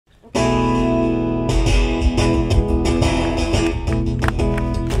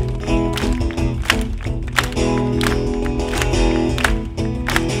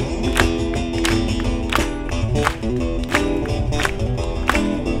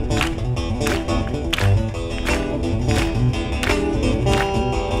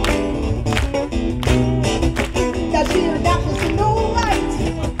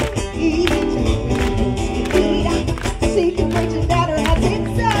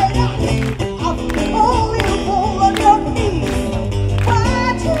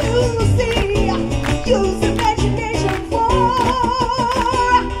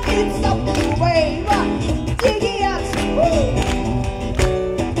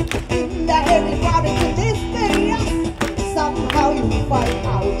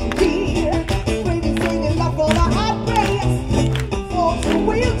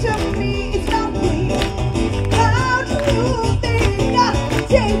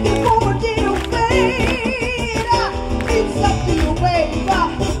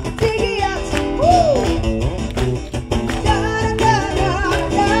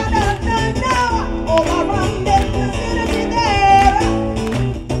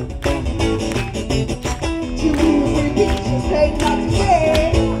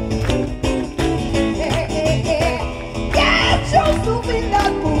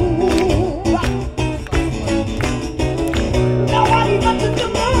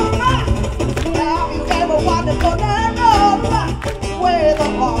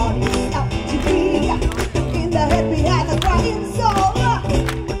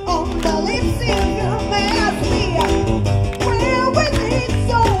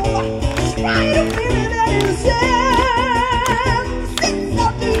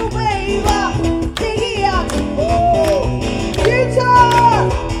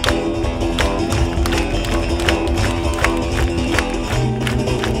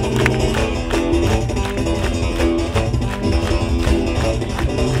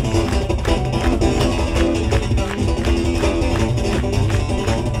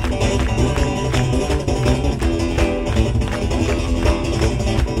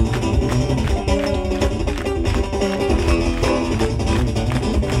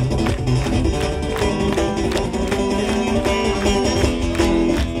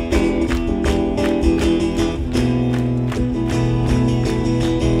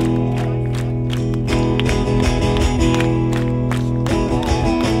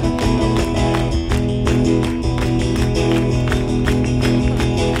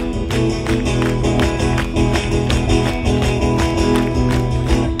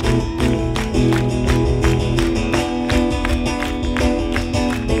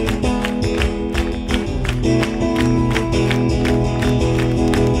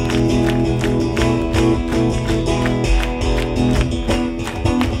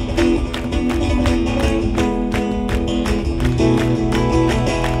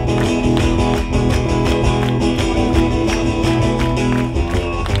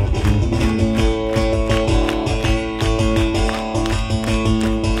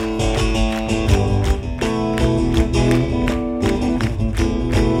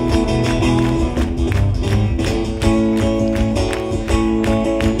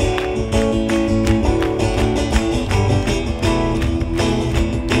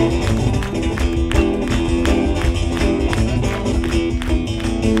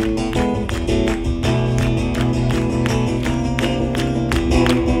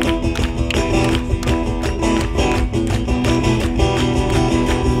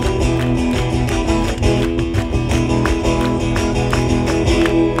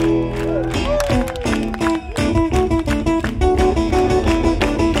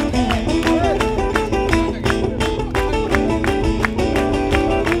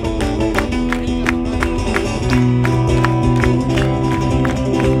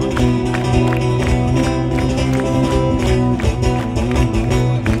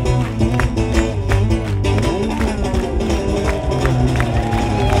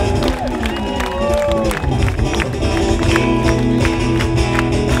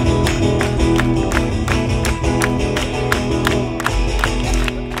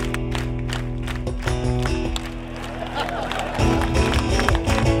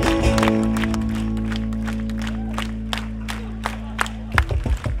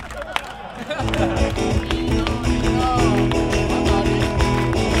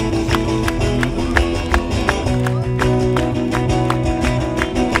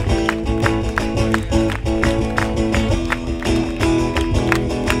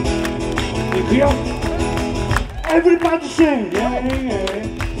got to say, yeah, yeah.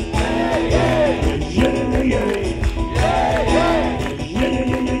 Yeah, yeah.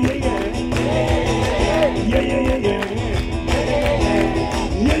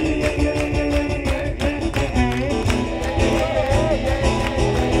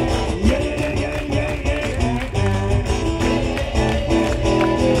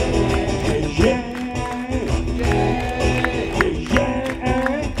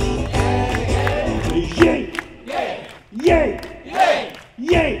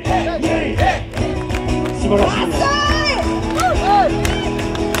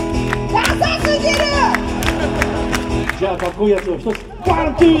じゃあかっこいいやつを一つ。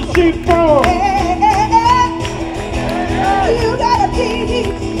1、2、3、4。You gotta dig it.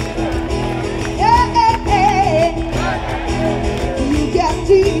 You gotta dig it.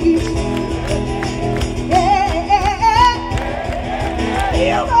 You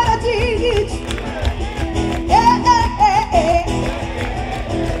gotta dig it.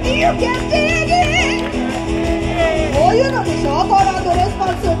 You can dig it. こういうのでしょ、コール&レスポン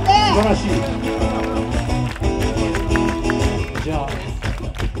スって。素晴らしい。じゃあ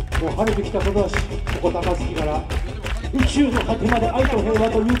もう晴れてきたことだし、ここ高槻から宇宙の果てまで愛と平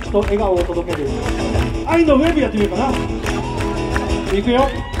和と勇気と笑顔を届ける愛のウェブやってみようかな。いくよ。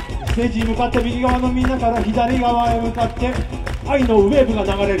ステージに向かって右側のみんなから左側へ向かって愛のウェーブが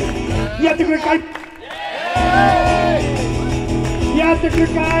流れる。やってくれるかい。やってくれる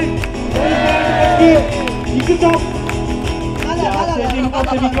かい。いくぞ。じゃあステージに向かって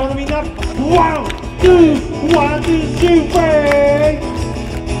右側のみんな、ワン、ツー、ワン、ツー、スリー、フェイ。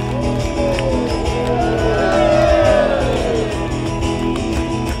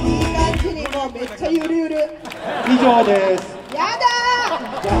いい感じにもうめっちゃゆるゆる。以上です。やだ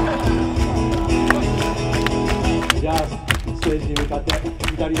ー。じゃあステージに向かって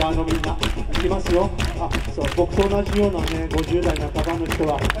左側のみんな行きますよ。あ、そう、僕と同じようなね50代半ばの人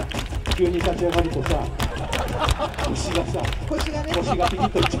は急に立ち上がるとさ、腰がさ、腰がピキッ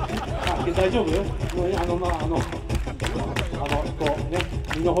といっちゃう。あ、大丈夫？もうこうね、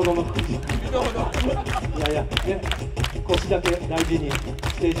身の程の感じ。いやいやね、腰だけ大事にス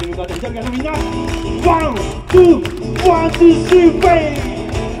テージに向かって左側のみんな、ワン、ツー、ワン、ツー、スリー、フェイ。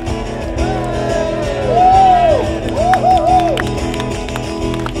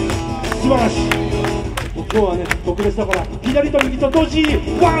素晴らしい。今日はね特別だから左と右と同時に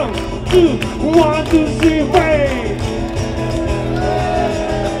ワン、ツー、ワン、ツー、スリー、フェイ。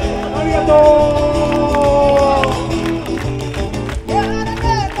ありがとう。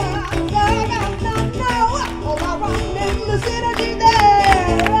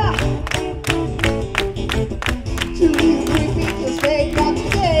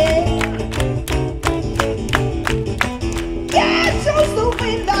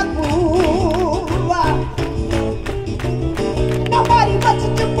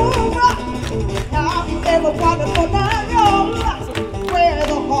Where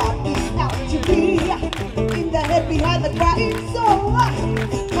the heart is out to be, in the head behind the crying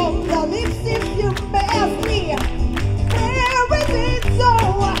soul.